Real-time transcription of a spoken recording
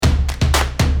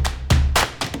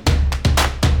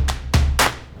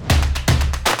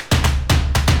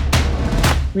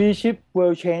We Ship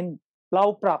World Change เรา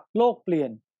ปรับโลกเปลี่ย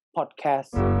นพอดแคส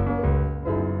ต์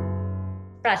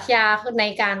ปรัชญาใน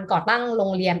การก่อตั้งโร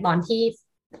งเรียนตอนนี้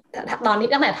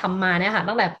ตั้งแต่ทำมาเนี่ยค่ะ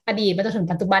ตั้งแต่อดีตมาจนถึง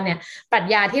ปัจจุบันเนี่ยปรัช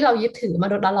ญาที่เรายึดถือมา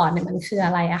โดยตลอดเนี่ยมันคืออ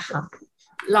ะไรอะคะ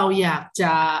เรา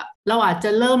อาจจ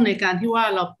ะเริ่มในการที่ว่า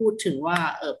เราพูดถึงว่า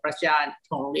ปรัชญาข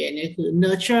องโรงเรียนเนี่ยคือ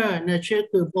nurture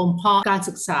คือบ่มเพาะการ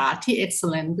ศึกษาที่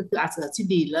excellent ก็คือการศึกษาที่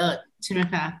ดีเลิศใช่ไหม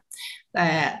คะ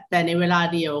แต่ในเวลา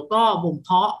เดียวก็บ่มเพ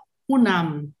าะผู้น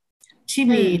ำที่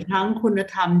มีทั้งคุณ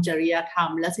ธรรมจริยธรรม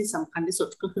และที่สำคัญที่สุด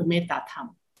ก็คือเมตตาธรรม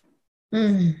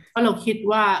เพราะเราคิด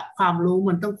ว่าความรู้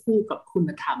มันต้องคู่กับคุณ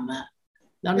ธรรมอะ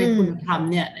แล้วในคุณธรรม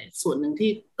เนี่ยส่วนหนึ่ง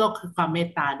ที่ก็คือความเม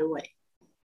ตตาด้วย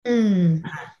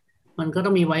มันก็ต้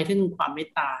องมีไว้ถึงความเม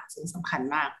ตตาซึ่งสำคัญ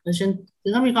มากเพราะฉะนั้น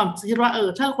ถ้ามีความคิดว่า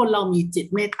ถ้าคนเรามีจิต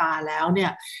เมตตาแล้วเนี่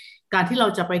ยการที่เรา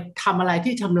จะไปทำอะไร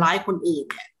ที่ทำร้ายคนอื่น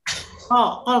เนี่ย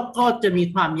ก็จะมี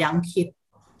ความยั้งคิด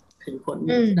ถึงผล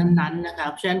นั้นๆนะคะ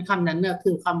เพราะฉะนั้นคำนั้นเนี่ย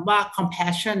คือคำว่า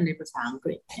compassion ในภาษาอังก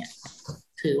ฤษเนี่ย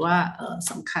ถือว่า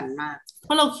สำคัญมากเพ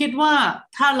ราะเราคิดว่า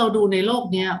ถ้าเราดูในโลก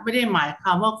นี้ไม่ได้หมายคว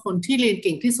ามว่าคนที่เรียนเ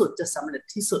ก่งที่สุดจะสำเร็จ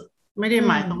ที่สุดไม่ได้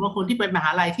หมายความว่าคนที่ไปมหา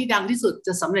ลัยที่ดังที่สุดจ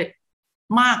ะสำเร็จ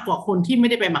มากกว่าคนที่ไม่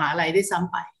ได้ไปมหาลัยได้ซ้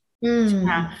ำไป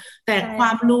นะแต่คว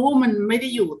ามรู้มันไม่ได้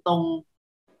อยู่ตรง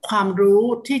ความรู้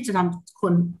ที่จะน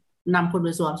ำคนไป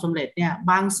สู่ความสำเร็จเนี่ย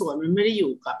บางส่วนมันไม่ได้อ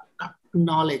ยู่กับ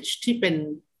knowledge ที่เป็น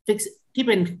ฟิกที่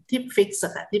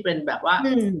อะที่เป็นแบบว่า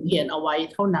เขียนเอาไว้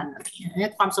เท่านั้นอะไรอย่างเงี้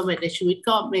ยความสำเร็จในชีวิต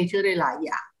ก็ไม่เชื่อได้หลายอ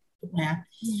ย่างถูกไหม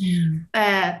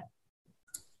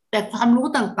แต่ความรู้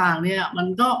ต่างๆเนี่ยมัน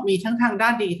ก็มีทั้งทางด้า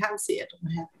นดีทางเสียถูกไหม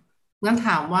ฮะงั้นถ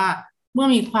ามว่าเมื่อ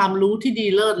มีความรู้ที่ดี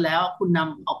เลิศแล้วคุณน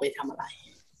ำเอาไปทำอะไร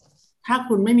ถ้า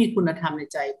คุณไม่มีคุณธรรมใน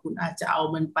ใจคุณอาจจะเอา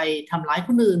มันไปทำร้ายค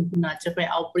นอื่นคุณอาจจะไป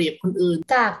เอาเปรียบคนอื่น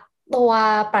จากตัว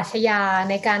ปรัชญา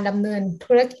ในการดำเนิน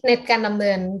ธุรกิจในการดำเนิ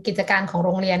นกิจการของโร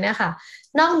งเรียนเนี่ยค่ะ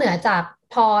นอกเหนือจาก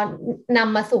พอน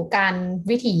ำมาสู่การ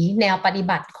วิถีแนวปฏิ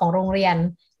บัติของโรงเรียน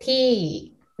ที่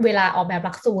เวลาออกแบบห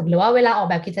ลักสูตรหรือว่าเวลาออก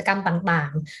แบบกิจกรรมต่า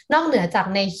งๆนอกเหนือจาก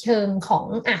ในเชิงของ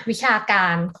วิชากา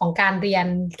รของการเรียน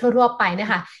ทั่วๆไปน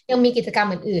ะคะยังมีกิจกรรม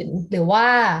อื่นๆหรือว่า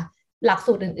หลัก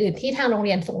สูตรอื่นๆที่ทางโรงเ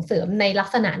รียนส่งเสริมในลัก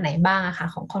ษณะไหนบ้างอะคะ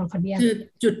ของ Concordian คือ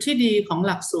จุดที่ดีของ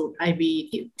หลักสูตร IB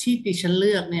ที่ดิฉันเ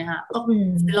ลือกเนี่ยฮะก็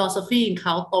philosophy เข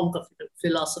าตรงกับ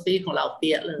philosophy ของเราเ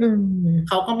ปียเลย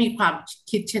เขาก็มีความ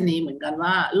คิดเช่นนี้เหมือนกัน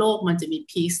ว่าโลกมันจะมี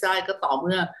peace ได้ก็ต่อเ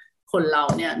มื่อคนเรา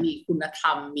เนี่ยมีคุณธร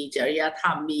รมมีจริยธร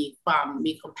รม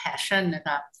มี compassion นะค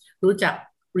ะรู้จัก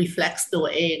reflex ตัว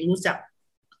เองรู้จัก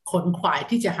ขนขวาย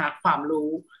ที่จะหาความ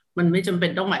รู้มันไม่จำเป็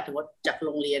นต้องหมายถึงว่าจากโร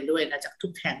งเรียนด้วยนะจากทุ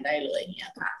กแห่งได้เลยอย่างเงี้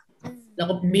ยค่ะแล้ว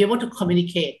ก็ be able to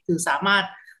communicate คือสามารถ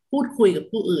พูดคุยกับ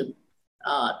ผู้อื่น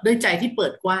ด้วยใจที่เปิ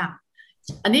ดกว้าง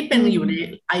อันนี้เป็นอยู่ใน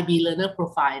IB Learner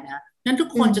Profile นะงั้นทุก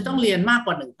คนจะต้องเรียนมากก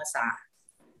ว่า1ภาษา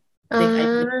เด็ก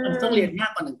IB ต้องเรียนมา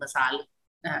กกว่า1ภาษา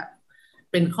นะ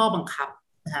เป็นข้อบังคับ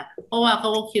นะเพราะว่าเขา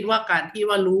คิดว่าการที่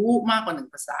ว่ารู้มากกว่า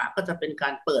1ภาษาก็จะเป็นกา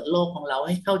รเปิดโลกของเราใ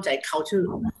ห้เข้าใจ culture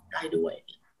ได้ด้วย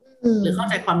หรือเข้า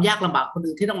ใจความยากลำบากคน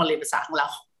อื่นที่ต้องมาเรียนภาษาของเรา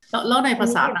แล้วในภา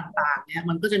ษาต่างๆเนี่ย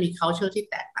มันก็จะมี culture ที่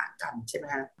แตกต่างกันใช่ไหม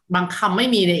ฮะบางคำไม่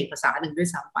มีในอีกภาษาหนึ่งด้วย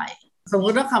ซ้ำไปสมม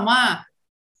ติว่าคำว่า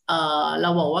เรา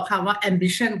บอกว่าคำว่า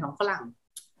ambition ของฝรั่ง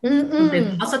มันเป็น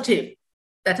positive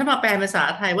แต่ถ้ามาแปลภาษา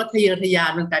ไทยว่าทะเยอทะยา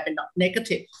นมันกลายเป็น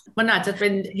negative มันอาจจะเป็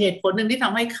นเหตุผลหนึ่งที่ท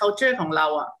ำให้ culture ของเรา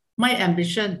อ่ะไม่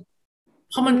ambition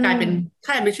เพราะมันกลายเป็นถ้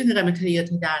า ambition คือกลายเป็นทะเยอ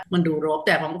ทะยานมันดูรบแ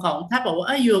ต่ของถ้าบอกว่า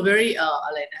you're very อ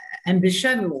ะไรนะ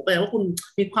ambition หนูแปลว่าคุณ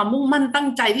มีความมุ่งมั่นตั้ง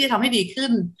ใจที่จะทำให้ดีขึ้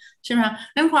นใช่ไหมคะ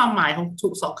นั่นความหมายของถู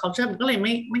กสอง culture มันก็เลย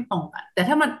ไม่ตรงกันแต่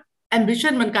ถ้ามัน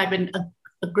ambition มันกลายเป็น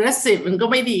aggressive มันก็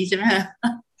ไม่ดีใช่ไหมคะ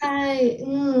ใช่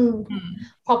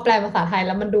พอแปลภาษาไทยแ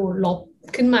ล้วมันดูลบ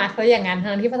ขึ้นมาซะอย่างนั้น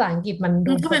ทั้งที่ภาษาอังกฤษมันดู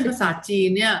ถ้าเป็นภาษาจีน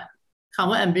เนี่ยคำ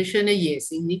ว่า ambition เนี่ยเย่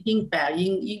ซิงนี่ยิ่งแปล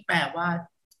ว่า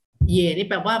เย่นี่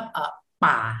แปลว่า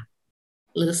ป่า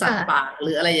หรือสัตว์ป่าห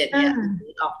รืออะไรอย่างเงี้ย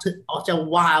ออกจะ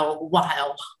wild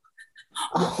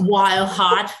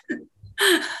heart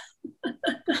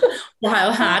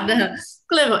wild heart นะ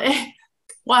ก็เลยบอก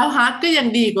wild heart ก็ยัง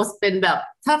ดีกว่าเป็นแบบ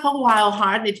ถ้าเขา wild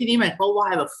heart ในที่นี้หมายความว่า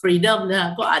wild แบบ freedom นะ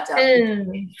ก็อาจจะ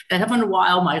แต่ถ้ามัน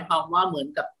wild หมายความว่าเหมือน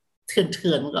กับเ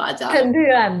ถื่อนมันก็อาจจะเ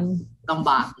ถื่อนลำ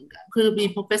บากเหมือนกันคือมี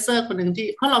professor คนหนึ่งที่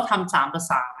เพราะเราทำ3 ภา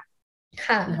ษา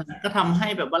ก็ทำให้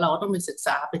แบบว่าเราต้องไปศึกษ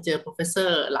าไปเจอ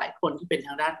professor หลายคนที่เป็นท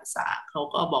างด้านภาษาเขา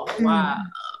ก็บอกว่า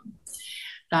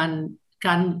ก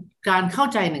ารเข้า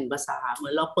ใจ1 ภาษาเหมื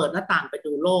อนเราเปิดหน้าต่างไป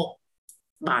ดูโลก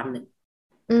บานหนึ่ง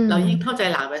เรายิ่งเข้าใจ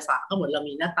หลายภาษาก็เหมือนเรา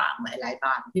มีหน้าต่างหลายๆบ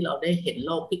านที่เราได้เห็นโ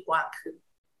ลกที่กว้างขึ้น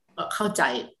ก็เข้าใจ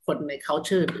คนใน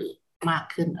culture อื่นมาก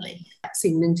ขึ้นอะไร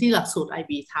สิ่งหนึ่งที่หลักสูตร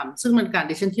IB ทำซึ่งมันการ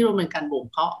ดิฉันที่เราเป็นการบ่ม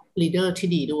เพาะ leader ที่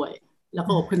ดีด้วย แล้ว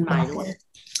ก็ open mind ด้วย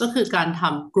ก็คือการท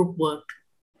ำ group work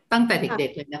ตั้งแต่เด็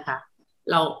กๆเลยนะคะ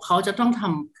เขาจะต้องท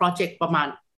ำโปรเจกต์ประมาณ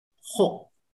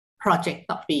6โปรเจกต์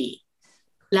ต่อปี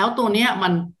แล้วตัวเนี้ยมั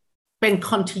นเป็น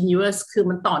continuous คือ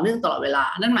มันต่อเนื่องตลอดเวลา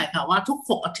นั่นหมายความว่าทุก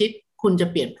6อาทิตย์คุณจะ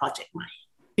เปลี่ยนโปรเจกต์ใหม่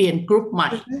เปลี่ยนกรุ๊ปใหม่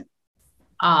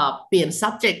เปลี่ยน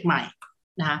subject ใหม่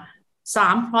นะคะ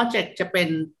3โปรเจกต์จะเป็น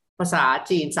ภาษา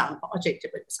จีน3โปรเจกต์จะ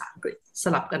เป็นภาษาอังกฤษส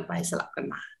ลับกันไปสลับกัน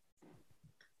มา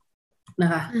นะ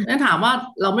คะงั้นถามว่า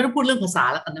เราไม่ต้องพูดเรื่องภาษา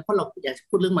แล้วกันนะเพราะเราอยากจะ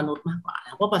พูดเรื่องมนุษย์มากกว่าน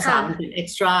ะเพราะภาษามันเป็นเอ็ก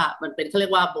ซ์ตร้ามันเป็นเขาเรีย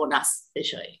กว่าโบนัส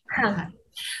เฉย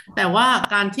ๆแต่ว่า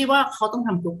การที่ว่าเขาต้องท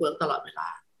ำกรุ๊ปเวิร์กตลอดเวลา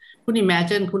คุณ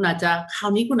imagine คุณอาจจะครา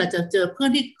วนี้คุณอาจจะเจอเพื่อ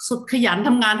นที่สุดขยันท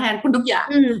ำงานแทนคุณทุกอย่าง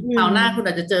คราวหน้าคุณ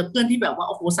อาจจะเจอเพื่อนที่แบบว่า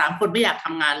โอ้โห3 คนไม่อยากท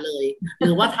ำงานเลยห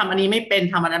รือว่าทำอันนี้ไม่เป็น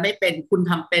ทำอันนั้นไม่เป็นคุณ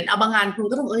ทำเป็นบางงานคุณ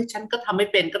ก็ต้องฉันก็ทำไม่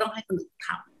เป็นก็ต้องให้คนอื่นท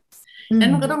ำนั้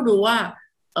นมันก็ต้องดูว่า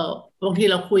บางที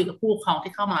เราคุยกับผู้ปกครอง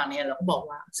ที่เข้ามาเนี่ยเราก็บอก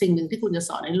ว่าสิ่งหนึ่งที่คุณจะส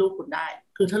อนให้ลูกคุณได้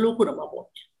คือถ้าลูกคุณออกมาบ่น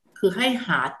คือให้ห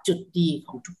าจุดดีข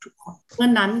องทุกๆคนเพรา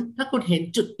ะนั้นถ้าคุณเห็น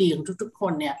จุดดีของทุกๆค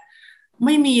นเนี่ยไ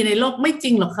ม่มีในโลกไม่จ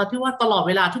ริงหรอกครับที่ว่าตลอดเ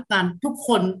วลาทุกค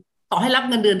นต่อให้รับ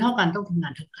เงินเดือนเท่ากันต้องทำงา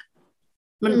นเท่ากัน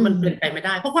มันเป็นไปไม่ไ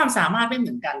ด้เพราะความสามารถไม่เห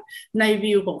มือนกันใน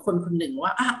วิวของคนคนหนึ่งว่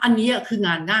าอันนี้คือง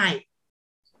านง่าย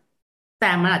แ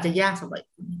ต่มันอาจจะยากสำหรับ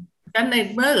คุณดังนั้นใน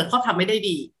เมื่อเขาทำไม่ได้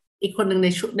ดีอีกคนหนึ่ง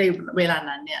ในเวลา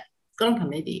นั้นเนี่ยก็ต้องท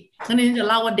ำได้ดีงั้นนี้จะ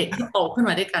เล่าว่าเด็กที่โตขึ้น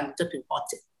มาด้วยกันจนถึงป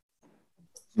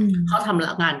 .7 เขาท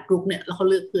ำงานกลุ่มเนี่ยแล้วเขา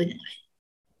เลือกเพื่อนยังไง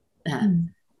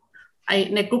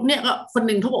ในกลุ่มเนี่ยก็คนห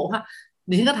นึ่งเขาบอกว่า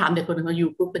ดิฉันก็ถามเด็กคนหนึ่งว่าอยู่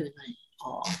กลุ่มเป็นยังไง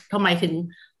ทำไมถึง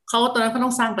เขาตอนนั้นเขาต้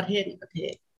องสร้างประเทศ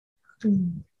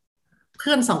เ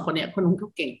พื่อน2 คนเนี่ยคนนึงเขา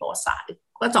เก่งประวัติศาสตร์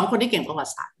ก็2 คนที่เก่งประวั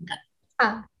ติศาสตร์เหมือนกัน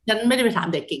ฉันไม่ได้ไปถาม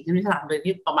เด็กเก่งฉันไม่ได้ถามเลย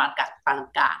ที่ประมาณกล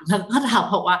างๆแล้วก็ถาม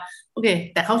บอกว่าโอเค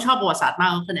แต่เขาชอบประวัติศาสตร์มาก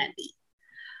เขาคะแนนดี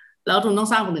แล้วทุนต้อง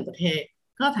สร้าง1 ประเทศ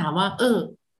ก็ถามว่า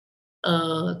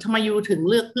ทำไมยูถึง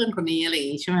เลือกเพื่อนคนนี้อะไรอย่า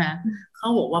งนี้ใช่ไหมเขา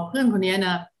บอกว่าเพื่อนคนนี้น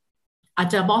ะอาจ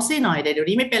จะบอสซี่หน่อยแต่เดี๋ยว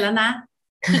นี้ไม่เป็นแล้วนะ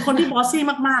คือคนที่บอสซี่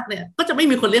มากๆเนี่ยก็จะไม่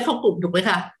มีคนเรียกเข้ากลุ่มถูกไหม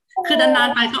คะคือนาน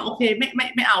ๆไปก็โอเค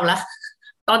ไม่เอาละ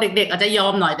ตอนเด็กๆอาจจะยอ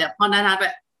มหน่อยแต่พอนานๆไป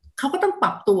เขาก็ต้องป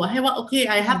รับตัวให้ว่าโอเค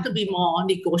I have to be more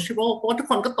negotiable เพราะทุก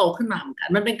คนก็โตขึ้นมาเหมือนกัน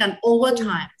มันเป็นการ over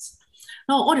time แ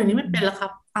ล้วเดี๋ยวนี้ไม่เป็นแล้วครั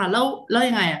บแล้ว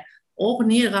ยังไงคน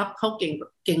นี้ครับเขาเก่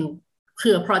งเ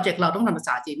ผื่อโปรเจกต์เราต้องทำภาษ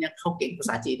าจีนเนี่ยเขาเก่งภา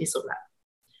ษาจีนที่สุดละ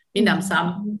มีนำซ้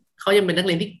ำเขายังเป็นนักเ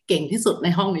รียนที่เก่งที่สุดใน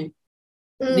ห้องนี้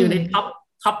อยู่ในท็อป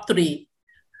 3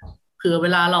เผื่อเว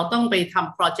ลาเราต้องไปท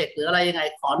ำโปรเจกต์หรืออะไรยังไง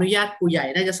ขออนุญาตครูใหญ่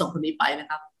น่าจะส่งคนนี้ไปนะ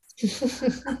ครับ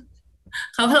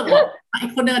เขาเพิ่งบอกอี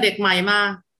กคนนึงเด็กใหม่มา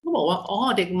เขาบอกว่า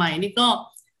เด็กใหม่นี่ก็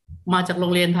มาจากโร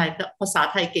งเรียนไทยภาษา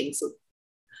ไทยเก่งสุด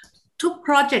ทุกโป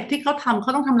รเจกต์ที่เขาทำเข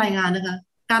าต้องทำรายงานนะคะ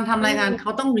การทำรายงานเข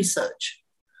าต้อง research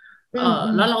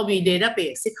แล้วเรามี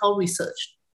database ที่เขา research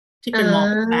ที่เป็น more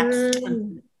facts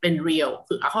เป็น real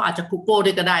คือเขาอาจจะ Google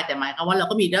ด้วยก็ได้แต่หมายความว่าเรา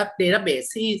ก็มี database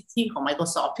ที่ของ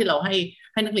Microsoft ที่เราใ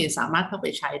ห้นักเรียนสามารถเข้าไป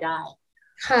ใช้ได้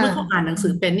เมื่อเขาอ่านหนังสื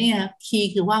อเป็นเนี่ยคี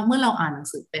ย์คือว่าเมื่อเราอ่านหนัง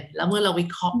สือเป็นแล้วเมื่อเราวิ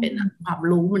เคราะห์เป็นความ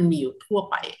รู้มันมีอยู่ทั่ว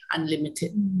ไป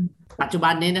unlimited ปัจจุบั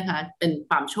นนี้นะคะเป็นค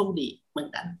วามโชคดีเหมือน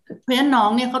กันเพราะฉะนั้นน้อง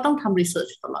เนี่ยเขาต้องทำ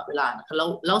research ตลอดเวลานะคะ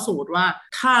แล้วสมมติว่า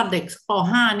ถ้าเด็กป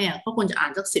 .5 เนี่ยเขาควรจะอ่า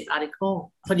นสัก10 article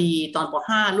พอดีตอนป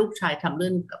 .5 ลูกชายทำเรื่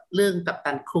องกัป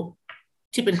ตันครุก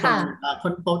ที่เป็นค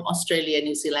นโพสต์ออสเตรเลีย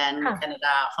นิวซีแลนด์แคนาด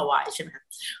าฮาวายใช่ไหมคะ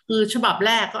คือฉบับแ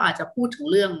รกก็อาจจะพูดถึง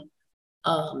เรื่อง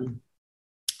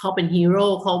เขาเป็นฮีโร่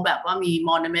เขาแบบว่ามีม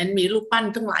อนูเมนต์มีรูปปั้น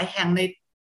ทั้งหลายแห่งใน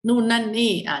นู่นนั่น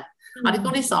นี่อาร์ติเคิ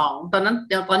ลที่2ตอนนั้น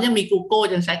ยังมี Google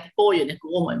ยังใช้ Google อยู่ใน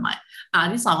Google ใหม่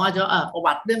ๆที่2ก็อาจจะประ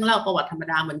วัติเรื่องเล่าประวัติธรรม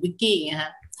ดาเหมือนวิกกี้ไงฮ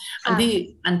ะอั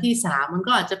นที่3มัน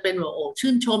ก็อาจจะเป็นว่า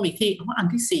ชื่นชมอีกทีเพราะอัน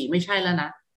ที่4ไม่ใช่แล้วน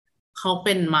ะเขาเ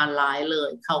ป็นมารร้ายเลย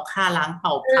เขาฆ่าล้างเผ่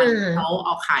าพันธุ์เขาเอ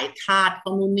าขายทาสเข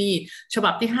านู่นนี่ฉบั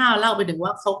บที่5เล่าไปถึงว่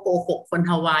าเขาโกหกคน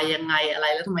ฮาวายยังไงอะไร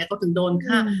แล้วทำไมเขาถึงโดน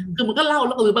ฆ่าคือมันก็เล่าแ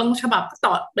ล้วหรือบางฉบับก็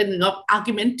ต่อเป็นแบบ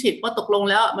argumentative ว่าตกลง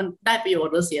แล้วมันได้ประโยช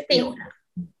น์หรือเสียประโยชน์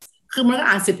คือมันก็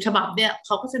อ่าน10 ฉบับเนี่ยเข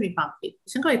าก็จะมีความคิด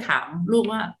ฉันก็เลยถามลูก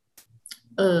ว่า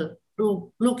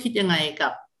ลูกคิดยังไงกั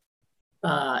บ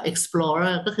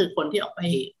explorer ก็คือคนที่ออกไป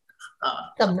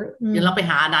เดี๋ยวเราไป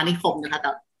หาอาณานิคมนะคะแ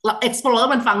ต่เรา explorer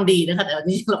มันฟังดีนะคะแต่วัน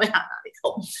นี้เราไปหาอาณานิค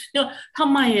มเนี่ยท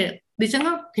ำไมดิฉัน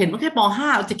ก็เห็นว่าแค่ป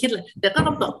 .5 จะคิดเลยแต่ก็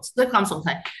ต้องตอบด้วยความสง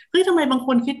สัยเฮ้ยทำไมบางค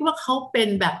นคิดว่าเขาเป็น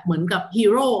แบบเหมือนกับฮี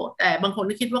โร่แต่บางคน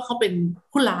ก็คิดว่าเขาเป็น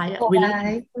ผู้ร้ายวิลเลน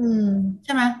ใ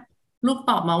ช่ไหมลูก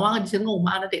ตอบมาว่าดิฉันงงม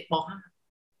ากนะเด็กป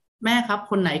 .5 แม่ครับ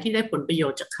คนไหนที่ได้ผลประโย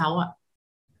ชน์จากเขา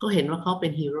ก็เห็นว่าเขาเป็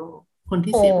นฮีโร่คน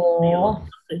ที่เสียผลประโยชน์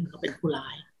เขาเป็นผู้ร้า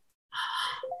ย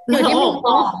อยู่ที่มุมม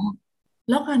อง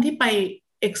แล้วการที่ไป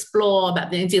explore แบบ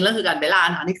นี้จริงๆแล้วคือการไปล่าอ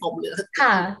าณานิคมหรือ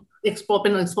explore เป็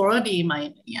น explorer ดีไหม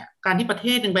อย่างเงี้ยการที่ประเท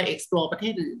ศหนึ่งไป explore ประเท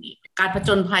ศอื่นอีกการผจ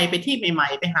ญภัยไปที่ใหม่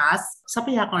ๆไปหาทรัพ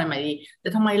ยากรใหม่ๆดีแต่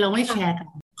ทำไมเราไม่แชร์กัน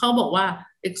เขาบอกว่า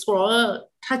explorer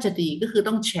ถ้าจะดีก็คือ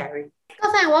ต้อง sharing ก็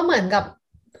แสดงว่าเหมือนกับ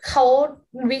เขา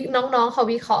น้องๆเขา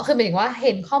วิเคราะห์คือหมายถึงว่าเ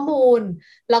ห็นข้อมูล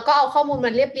แล้วก็เอาข้อมูลม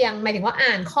าเรียบเรียงหมายถึงว่า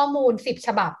อ่านข้อมูล10 ฉ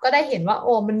บับก็ได้เห็นว่าโ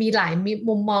อ้มันมีหลาย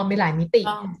มุมมองมีหลายมิติ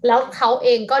แล้วเขาเอ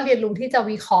งก็เรียนรู้ที่จะ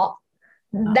วิเคราะห์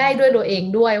ได้ด้วยตัวเอง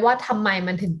ด้วยว่าทำไม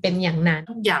มันถึงเป็นอย่างนั้น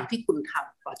ทุกอย่างที่คุณท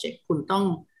ำโปรเจกต์คุณต้อง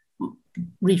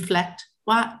reflect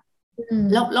ว่า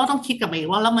แล้วต้องคิดกับเอง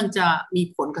ว่าแล้วมันจะมี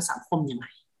ผลกับสังคมยังไง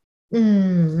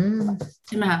ใ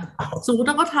ช่ไหมคะสมมติ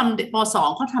ถ้าเขาทำป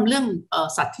.2เขาทำเรื่อง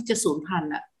สัตว์ที่จะสูญพัน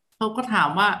ธุ์อ่ะเขาก็ถาม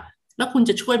ว่าแล้วคุณ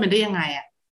จะช่วยมันได้ยังไงอ่ะ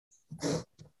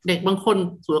เด็กบางคน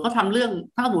สมมติเขาทำเรื่อง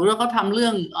ถ้าสมมติว่าเขาทำเรื่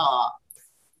อง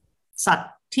สัต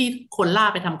ว์ที่คนล่า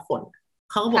ไปทำขน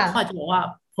เขาก็บอกเขาจะบอกว่า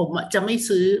ผมจะไม่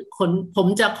ซื้อคนผม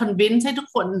จะ convince ให้ทุก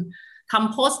คนท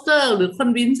ำโปสเตอร์หรือ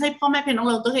convince ให้พ่อแม่พี่น้อง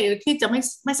เราตัวเองที่จะไ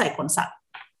ม่ใส่ขนสัตว์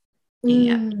อย่างเ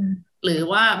งี้ยหรือ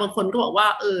ว่าบางคนก็บอกว่า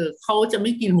เขาจะไ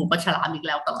ม่กินหูปลาฉลามอีกแ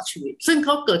ล้วตลอดชีวิตซึ่งเข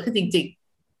าเกิดขึ้นจริง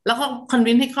ๆแล้วเขา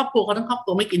convince ให้ครอบครัวเขาทั้งครอบครั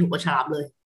วไม่กินหูปลาฉลามเลย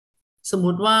สม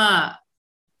มุติว่า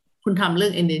คุณทำเรื่อ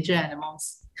ง endangered animals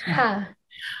ค่ะ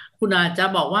คุณอาจจะ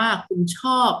บอกว่าคุณช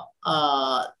อบ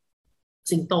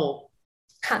สิงโต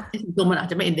สิงโตมันอาจ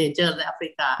จะไม่ endangered ในแอฟ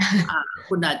ริกา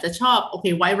คุณอาจจะชอบโอเค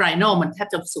white rhino มันแทบ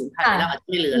จะสูญพันธุ์ไปแล้วอาจจะ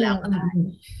ไม่เหลือแล้วก็ได้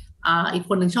อีก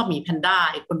คนหนึ่งชอบหมีแพนด้า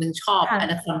อีกคนหนึ่งชอบอ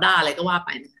นาคอนดาอะไรก็ว่าไป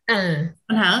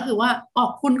ปัญหาก็คือว่า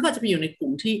คุณก็จะไปอยู่ในก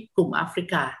ลุ่มแอฟริ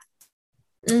กา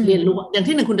เรียนรู้อย่าง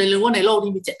ที่หนึ่งคุณเรียนรู้ว่าในโลก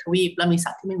นี้มี7 ทวีปและมี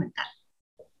สัตว์ที่ไม่เหมือนกัน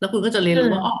แล้วคุณก็จะเรียนรู้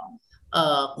ว่า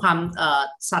ความ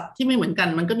สัตว์ที่ไม่เหมือนกัน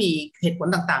มันก็มีเหตุผล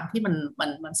ต่างๆที่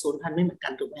มันสูญพันธุ์ไม่เหมือนกั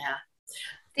นถูกไหมคะ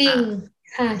จริง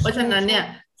ค่ะเพราะฉะนั้นเนี่ย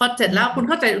พอเสร็จแล้วคุณ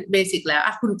เข้าใจเบสิกแล้ว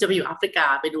คุณจะไปอยู่แอฟริกา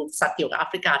ไปดูสัตว์เกี่ยวกับแอ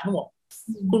ฟริกาทั้งหมด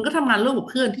คุณก็ทำงานร่วมกับ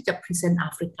เพื่อนที่จะ present แอ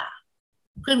ฟริกา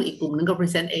เพื่อนอีกกลุ่มนึงก็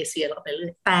present เอเชียแล้วก็ไปเรื่อ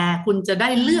ยแต่คุณจะได้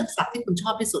เลือกสัตว์ที่คุณช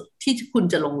อบที่สุดที่คุณ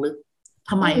จะลงลึก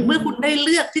ทำไมเมื่อคุณได้เ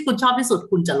ลือกที่คุณชอบที่สุด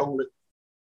คุณจะลงลึก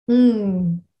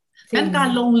งั้นการ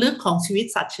ลงลึกของชีวิต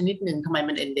สัตว์ชนิดหนึ่งทำไม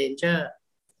มัน endanger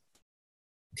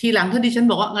ทีหลังถ้าดิฉัน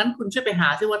บอกว่างั้นคุณช่วยไปหา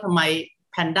ซิว่าทำไม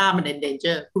แพนด้ามัน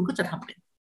endanger คุณก็จะทำเป็น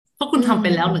เพราะคุณทำเป็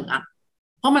นแล้ว1 อัน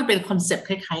เพราะมันเป็นคอนเซ็ปต์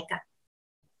คล้ายๆกัน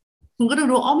คุณก็ต้อง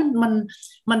รู้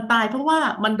มันตายเพราะว่า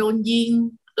มันโดนยิง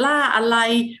ล่าอะไร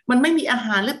มันไม่มีอาห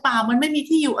ารหรือเปล่ามันไม่มี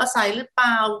ที่อยู่อาศัยหรือเป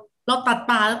ล่าเราตัด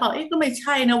ป่าหรือเปล่าก็ไม่ใ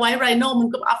ช่นะไวท์ไรโนมัน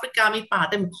ก็แอฟริกามีป่า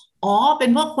เต็มเป็น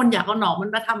เพราะคนอยากเอาหน่อมัน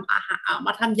มาทำอาหารม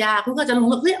าทำยาคุณก็จะลง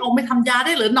ลึกเอาไม่ทำยาไ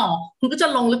ด้หรือหน่อคุณก็จะ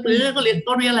ลงลึกก็เ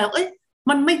รียนแล้ว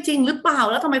มันไม่จริงหรือเปล่า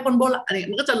แล้วทำไมคนโบราณอะไร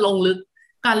มันก็จะลงลึก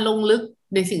การลงลึก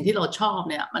ในสิ่งที่เราชอบ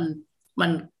เนี่ยมั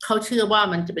นเขาเชื่อว่า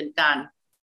มันจะเป็นการ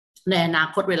ในอนา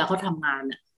คตเวลาเขาทำงานเ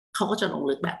นี่ยเขาก็จะลง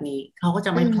ลึกแบบนี้เขาก็จ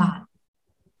ะไม่พลาด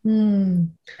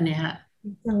อันนี้ฮะ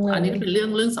อันนี้เป็นเ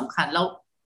รื่องสำคัญแ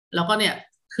ล้วก็เนี่ย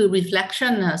คือ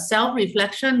reflection self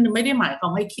reflection ไม่ได้หมายควา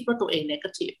มให้คิดว่าตัวเอง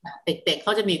negative นะเด็กๆเข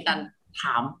าจะมีการถ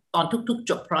ามตอนทุกๆ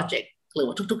จบ project หรือ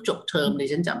ว่าทุกๆจบเทอมดิ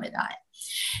ฉันจำไม่ได้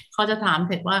เขาจะถาม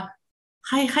เด็กว่า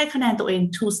ให้คะแนนตัวเอง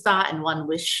 2 star and 1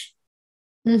 wish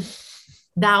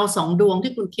ดาว2 ดวง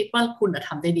ที่คุณคิดว่าคุณท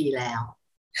ำได้ดีแล้ว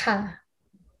ค่ะ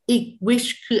อีก wish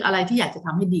คืออะไรที่อยากจะท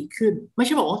ำให้ดีขึ้นไม่ใ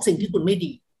ช่บอกว่าสิ่งที่คุณไม่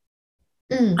ดี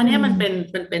อันนี้มันเ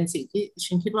ป็นสิ่งที่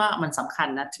ฉันคิดว่ามันสำคัญ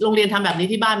นะโรงเรียนทำแบบนี้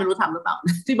ที่บ้านไม่รู้ทำหรือเปล่า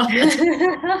ที่บ้าน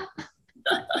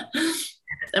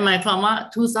แต่หมายความว่า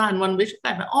two star and 1 wish กล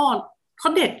ายเป็นเขา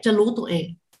เด็กจะรู้ตัวเอง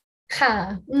ค่ะ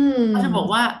เขาจะบอก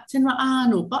ว่าเช่นว่า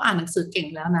หนูก็อ่านหนังสือเก่ง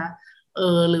แล้วนะ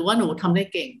หรือว่าหนูทำได้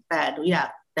เก่งแต่หนูอยาก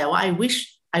แต่ว่า I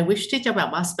wish ที่จะแบบ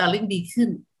ว่า spelling ดีขึ้น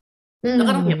แล้ว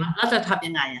ก็ต้องเห็นว่าแล้วจะทำ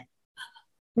ยังไง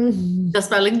จะ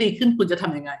spelling ดีขึ้นคุณจะท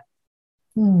ำยังไง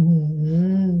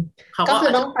ก็คื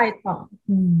อต้องไปต่อ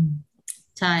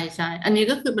ใช่ใช่อันนี้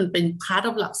ก็คือมันเป็น part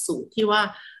of หลักสูตรที่ว่า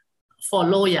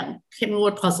follow อย่างเข้มงว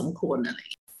ดพอสมควรอะไร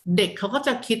เด็กเขาก็จ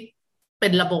ะคิดเป็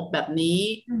นระบบแบบนี้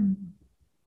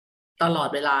ตลอด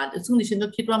เวลาซึ่งดิฉันก็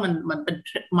คิดว่ามันเป็น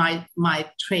my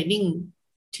training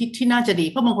ที่น่าจะดี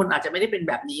เพราะบางคนอาจจะไม่ได้เป็น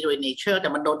แบบนี้โดย nature แต่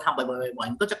มันโดนทำบ่อย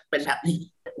ๆก็จะเป็นแบบนี้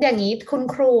อย่างนี้คุณ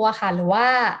ครูอะค่ะหรือว่า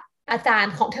อาจาร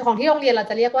ย์ของที่โรงเรียนเรา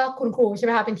จะเรียกว่าคุณครูใช่ไห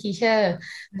มคะเป็นทีเชอร์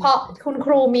เพราะคุณค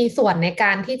รูมีส่วนในก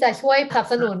ารที่จะช่วยสนับ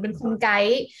สนุนเป็นคุณไก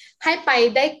ด์ให้ไป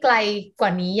ได้ไกลกว่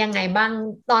านี้ยังไงบ้าง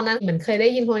ตอนนั้นเหมือนเคยได้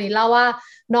ยินคนนี้เล่าว่า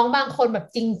น้องบางคนแบบ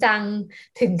จริงจัง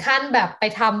ถึงขั้นแบบไป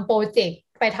ทำโปรเจกต์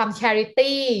ไปทำ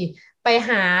charity ไป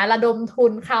หาระดมทุ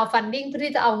น crowdfunding เพื่อ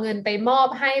ที่จะเอาเงินไปมอบ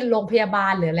ให้โรงพยาบา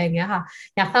ลหรืออะไรเงี้ยค่ะ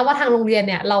อยากทราบว่าทางโรงเรียน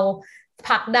เนี่ยเรา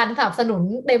ผลักดันสนับสนุน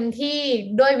เต็มที่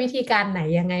ด้วยวิธีการไหน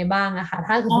ยังไงบ้างอะคะ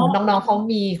ถ้าสมมติน้องๆเขา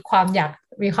มีความอยาก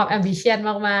มีความ ambition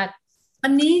มาก อั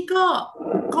นนี้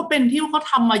ก็เป็นที่เขา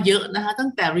ทำมาเยอะนะคะตั้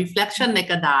งแต่ reflection ใน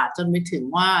กระดาษจนไปถึง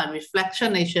ว่า reflection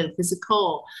ในเชิง physical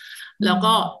แล้ว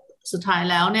ก็สุดท้าย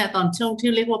แล้วเนี่ยตอนช่วง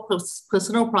ที่เรียกว่า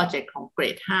personal project ของเกร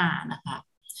ด5นะคะ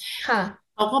ค่ะ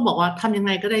เขาก็บอกว่าทำยังไ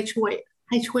งก็ได้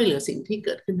ให้ช่วยเหลือสิ่งที่เ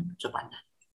กิดขึ้นในปัจจุบันนั้น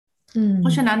เพร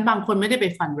าะฉะนั้นบางคนไม่ได้ไป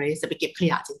fundraise แต่ไปเก็บข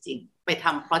ยะจริงๆไปท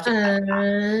ำ project ต่าง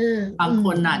ๆบางค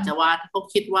นอาจจะว่าเขา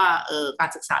คิดว่าการ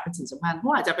ศึกษาเป็นสิ่งสำคัญเขา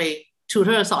อาจจะไป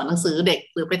tutor สอนหนังสือเด็ก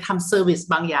หรือไปทำ service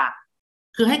บางอย่าง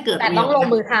คือให้เกิดแต่ต้องลง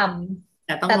มือทำแ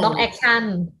ต่ต้อง action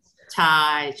ใช่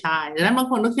ใช่ดังนั้นบาง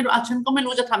คนก็คิดว่าฉันก็ไม่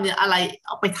รู้จะทำอะไรเ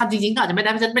อาไปทำจริงๆก็อาจจะไม่ได้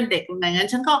เพราะฉันเป็นเด็กอย่างนั้น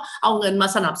ฉันก็เอาเงินมา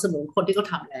สนับสนุนคนที่เขา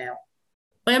ทำแล้ว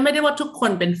เพราะฉะนั้นไม่ได้ว่าทุกค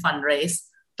นเป็น fundraise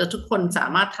แต่ทุกคนสา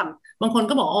มารถทำบางคน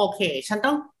ก็บอกโอเคฉัน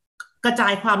ต้องกระจา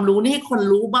ยความรู้นี่ให้คน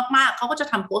รู้มากๆเขาก็จะ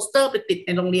ทำโปสเตอร์ไปติดใน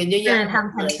โรงเรียนเยอะๆท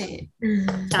ำเลย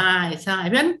ใช่ใช่เ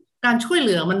พราะฉะนั้นการช่วยเห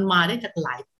ลือมันมาได้จากห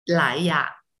ลายอย่า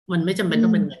งมันไม่จำเป็นต้อ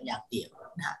งเป็นเงินอย่างเดียว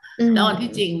นะแล้วอัน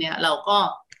ที่จริงเนี่ยเราก็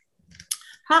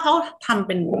ถ้าเข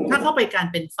าไปการ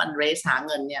เป็น fundraise หาเ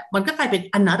งินเนี่ยมันก็กลายเป็น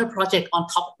another project on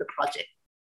top of the project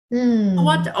เพราะ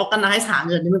ว่าจะ organize หา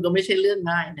เงินนี่มันก็ไม่ใช่เรื่อง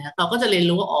ง่ายนะเราก็จะเรียน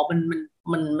รู้ว่า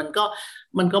มัน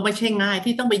ก็ไม่ใช่ง่าย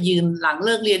ที่ต้องไปยืนหลังเ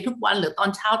ลิกเรียนทุกวันหรือตอน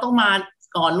เช้าต้องมา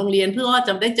ก่อนโรงเรียนเพื่อว่าจ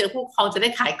ะได้เจอผู้ปกครองจะได้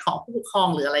ขายของผู้ปกครอง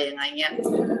หรืออะไรยังไงเงี้ย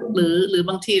หรือ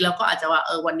บางทีเราก็อาจจะว่า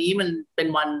วันนี้มันเป็น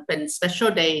วันเป็น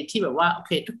special day ที่แบบว่าโอเ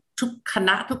คทุกคณ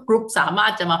ะทุกกลุ่มสามาร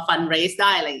ถจะมา fundraise ไ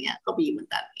ด้อะไรเงี้ยก็มีเหมือน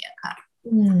กันเงี้ยค่ะ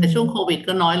แต่ช่วงโควิด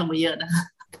ก็น้อยลงไปเยอะนะคะ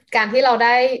การ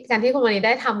ที่คุณวันนี้ไ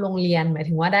ด้ทำโรงเรียนหมาย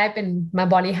ถึงว่าได้เป็นมา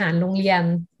บริหารโรงเรียน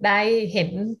ได้เห็น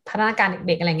พัฒนาการ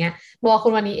เด็กๆอะไรเงี้ยตัวคุ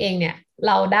ณวันนี้เองเนี่ยเ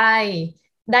ราไ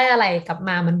ด้อะไรกลับม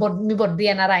ามันมีบทเรี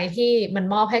ยนอะไรที่มัน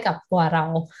มอบให้กับตัวเรา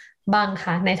บ้างค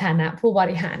ะในฐานะผู้บ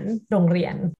ริหารโรงเรีย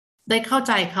นได้เข้าใ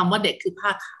จคำว่าเด็กคือผ้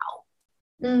าขาว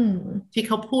ที่เ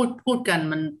ขาพูดกัน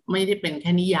มันไม่ได้เป็นแ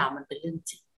ค่นิยามมันเป็นเรื่อง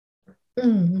จริง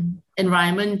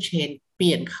environment change เป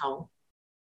ลี่ยนเขา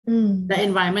และ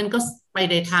environment ก็ไป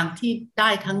ในทางที่ได้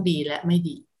ทั้งดีและไม่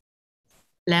ดี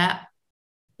แล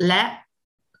ะ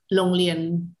โรงเรียน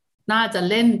น่าจะ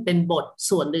เล่นเป็นบท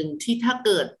ส่วนหนึ่งที่ถ้าเ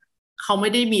กิดเขาไม่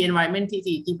ได้มี environment ที่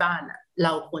ดีที่บ้านอ่ะเร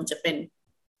าควรจะเป็น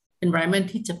environment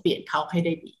ที่จะเปลี่ยนเขาให้ไ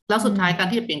ด้ดีแล้วสุดท้ายการ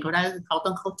ที่จะเปลี่ยนเขาได้ก็คือเขาต้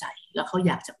องเข้าใจแล้วเขาอ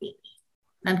ยากจะเปลี่ยน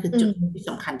นั่นคือจุดที่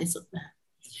สำคัญที่สุดนะ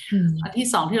อันที่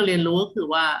สองที่เราเรียนรู้ก็คือ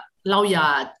ว่าเราอ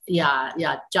ย่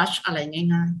า judge อะไร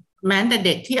ง่ายๆแม้แต่เ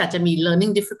ด็กที่อาจจะมี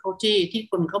learning difficulty ที่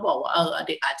คนเขาบอกว่าเ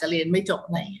ด็กอาจจะเรียนไม่จบอ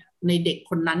ะไรในเด็ก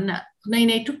คนนั้นน่ะ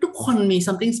ในทุกๆคนมี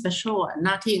something special ห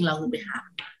น้าที่ของเราคือไปหา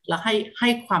แล้วให้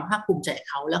ความภาคภูมิใจ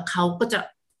เขาแล้วเขาก็จะ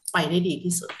ไปได้ดี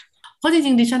ที่สุดเพราะจ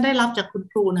ริงๆดิฉันได้รับจากคุณ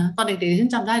ครูนะตอนเด็กๆดิฉั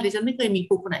นจำได้ดิฉันไม่เคยมีค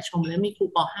รูคนไหนชมเลยมีครู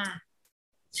ป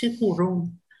.5 ชื่อครูรุ่ง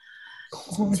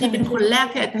ที่เป็นคนแรก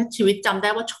ที่ชีวิตจำได้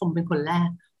ว่าชมเป็นคนแรก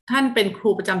ท่านเป็นครู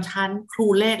ประจำชั้นครู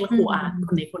เลขและครูอาร์ต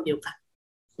คนเดียวกัน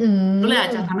ก็เลยอา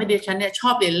จจะทำให้ดิฉันเนี่ยชอ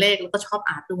บเรียนเลขแล้วก็ชอบ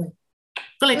อาร์ตด้วย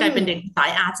ก็เลยกลายเป็นเด็กสา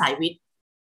ยอาร์ตสายวิทย์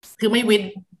คือไม่วิทย์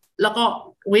แล้วก็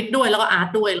วิทย์ด้วยแล้วก็อาร์ต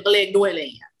ด้วยแล้วก็เลขด้วยอะไรอ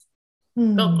ย่างเงี้ย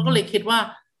ก็เลยคิดว่า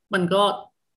มันก็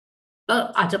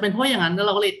อาจจะเป็นเพราะอย่างนั้นแล้วเ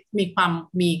ราก็เลยมี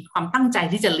ความตั้งใจ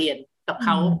ที่จะเรียนกับเข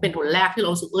าเป็นคนแรกที่เรา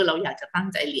สึกเราอยากจะตั้ง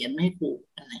ใจเรียนไม่ให้ครู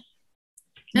อะไร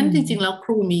นั้นจริงๆแล้ว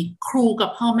ครูกับ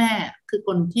พ่อแม่คือค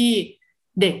นที่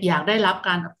เด็กอยากได้รับก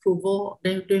าร approval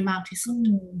ด้วยมากที่สุด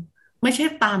ไม่ใช่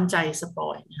ตามใจสปอ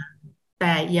ยนะแ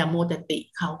ต่อย่าโมแต่ติ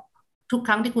เขาทุกค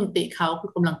รั้งที่คุณติเขาคื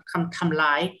อกำลังทำ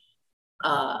ร้าย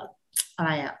อะไร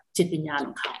จิตวิญญาณข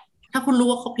องเขาถ้าคุณรู้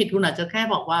ว่าเขาผิดคุณอาจจะแค่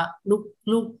บอกว่า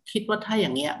ลูกคิดว่าถ้าอย่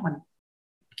างเงี้ยมัน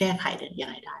แก้ไขได้ยัง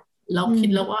ไงได้แล้วคิด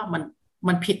แล้วว่า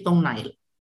มันผิดตรงไหน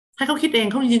ให้เขาคิดเอง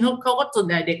เขาจริงๆเขาก็ส่วน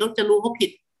ใหญ่เด็กก็จะรู้เขาผิด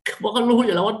เพราะเขารู้อ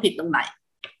ยู่แล้วว่าผิดตรงไหน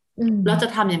แล้วจะ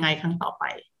ทำยังไงครั้งต่อไป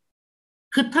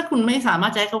คือถ้าคุณไม่สามาร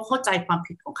ถจะให้เขาเข้าใจความ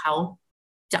ผิดของเขา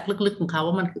จากลึกๆของเขา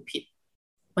ว่ามันคือผิด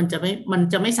มันจะ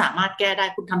ไม่สามารถแก้ได้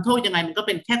คุณทำโทษยังไงมันก็เ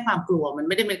ป็นแค่ความกลัวมันไ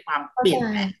ม่ได้เป็นความเปลี่ยน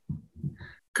แปลง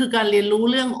คือการเรียนรู้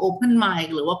เรื่อง open mind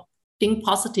หรือว่า think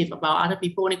positive about other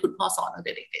people นี่คุณพ่อสอนตั้งแ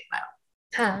ต่เด็กๆแล้ว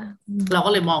เรา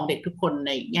ก็เลยมองเด็กทุกคนใ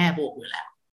นแง่บวกอยู่แล้ว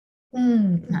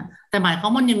แต่หมายควา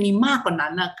มว่ามันยังมีมากกว่านั้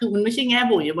นนะคือมันไม่ใช่แง่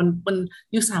บวกมัน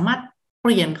อยู่สามารถเป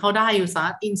ลี่ยนเขาได้อยู่สาม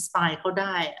ารถ inspire เขาไ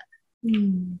ด้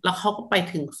แล้วเขาก็ไป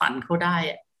ถึงฝันเขาได้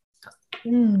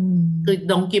คือ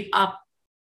don't give up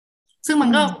ซึ่งมั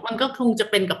นก็คงจะ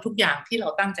เป็นกับทุกอย่างที่เรา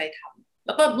ตั้งใจทำแ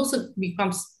ล้วก็รู้สึกมีความ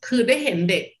คือได้เห็น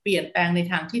เด็กเปลี่ยนแปลงใน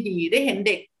ทางที่ดีได้เห็น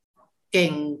เด็กเก่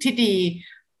งที่ดี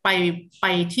ไป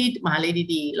ที่มหาลัย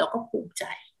ดีๆเราก็ภูมิใจ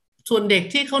ส่วนเด็ก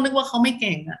ที่เขานึกว่าเขาไม่เ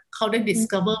ก่งเขาได้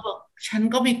discover ว่าฉัน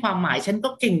ก็มีความหมายฉันก็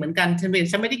เก่งเหมือนกันฉัน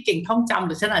ไม่ได้เก่งท่องจำห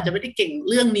รือฉันอาจจะไม่ได้เก่ง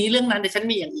เรื่องนี้เรื่องนั้นแต่ฉัน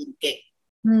มีอย่างอื่นเก่ง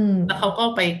แล้วเขาก็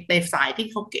ไปในสายที่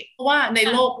เขาเก่งเพราะว่าใน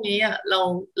โลกนี้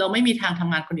เราไม่มีทางท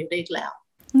ำงานคนเดียวได้อีกแล้ว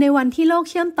ในวันที่โลก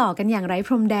เชื่อมต่อกันอย่างไร้พ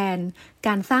รมแดนก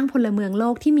ารสร้างพลเมืองโล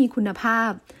กที่มีคุณภา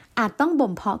พอาจต้องบ่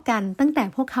มเพาะกันตั้งแต่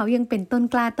พวกเขายังเป็นต้น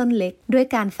กล้าต้นเล็กด้วย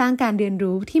การสร้างการเรียน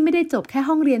รู้ที่ไม่ได้จบแค่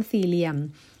ห้องเรียนสี่เหลี่ยม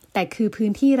แต่คือพื้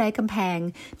นที่ไร้กำแพง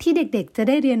ที่เด็กๆจะไ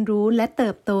ด้เรียนรู้และเติ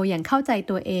บโตอย่างเข้าใจ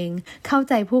ตัวเองเข้า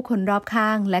ใจผู้คนรอบข้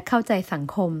างและเข้าใจสัง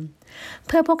คมเ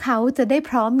พื่อพวกเขาจะได้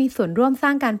พร้อมมีส่วนร่วมสร้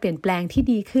างการเปลี่ยนแปลงที่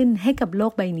ดีขึ้นให้กับโล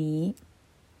กใบนี้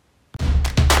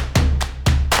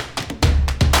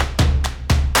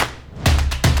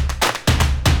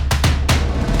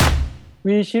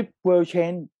We Shift World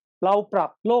Change เราปรั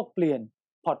บโลกเปลี่ยน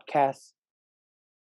พอดแคสต์